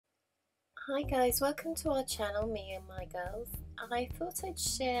Hi guys, welcome to our channel, me and my girls. I thought I'd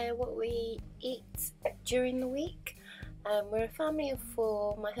share what we eat during the week. We're a family of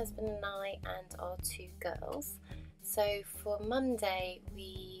four, my husband and I and our two girls. So for Monday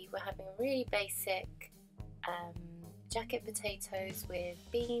we were having a really basic jacket potatoes with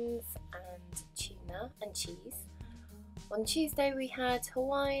beans and tuna and cheese. On Tuesday we had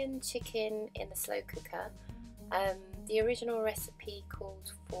Hawaiian chicken in the slow cooker. The original recipe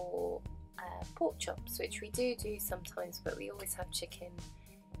called for pork chops, which we do sometimes, but we always have chicken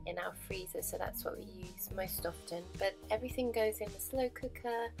in our freezer, so that's what we use most often. But everything goes in the slow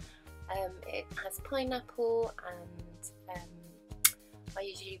cooker. It has pineapple and I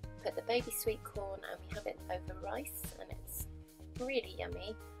usually put the baby sweet corn, and we have it over rice, and it's really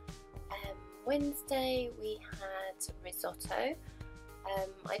yummy. Wednesday we had risotto.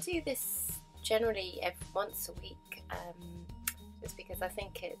 I do this generally once a week, just because I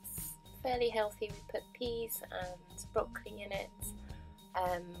think it's fairly healthy. We put peas and broccoli in it.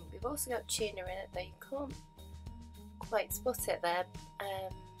 We've also got tuna in it, though you can't quite spot it there.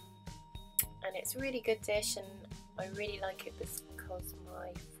 And it's a really good dish, and I really like it because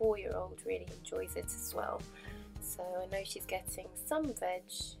my 4-year-old really enjoys it as well. So I know she's getting some veg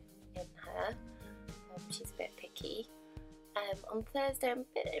in her. She's a bit picky. On Thursday, I'm a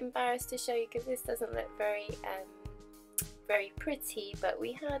bit embarrassed to show you because this doesn't look very pretty, but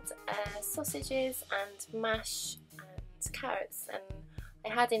we had sausages and mash and carrots, and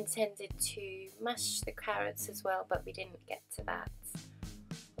I had intended to mash the carrots as well, but we didn't get to that.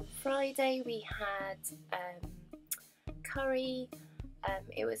 On Friday we had curry.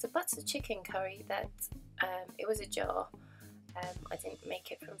 It was a butter chicken curry that it was a jar. I didn't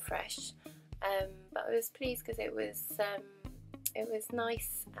make it from fresh, but I was pleased because it was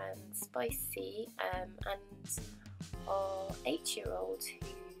nice and spicy, and our 8-year-old, who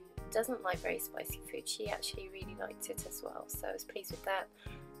doesn't like very spicy food, she actually really liked it as well, so I was pleased with that.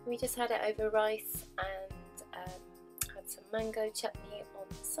 We just had it over rice and had some mango chutney on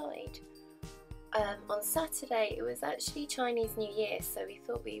the side. On Saturday it was actually Chinese New Year, so we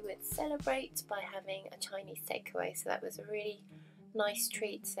thought we would celebrate by having a Chinese takeaway, so that was a really nice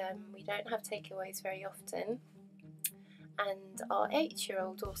treat. We don't have takeaways very often, and our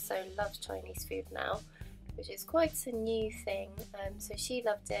 8-year-old also loves Chinese food now, which is quite a new thing. So she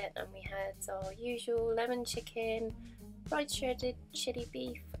loved it, and we had our usual lemon chicken, fried shredded chili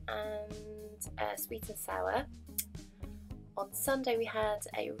beef, and sweet and sour. On Sunday we had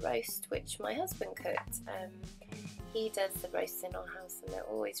a roast which my husband cooked. He does the roasts in our house and they're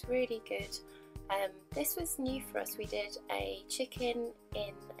always really good. This was new for us. We did a chicken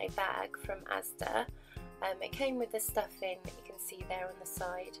in a bag from Asda. It came with the stuffing that you can see there on the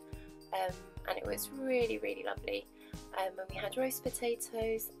side. And it was really lovely. And we had roast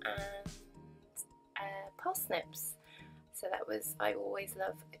potatoes and parsnips, so that was, I always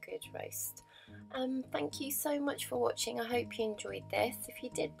love a good roast. Thank you so much for watching. I hope you enjoyed this. If you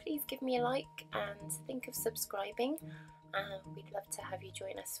did, please give me a like and think of subscribing, and we'd love to have you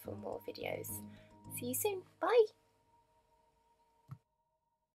join us for more videos. See you soon. Bye.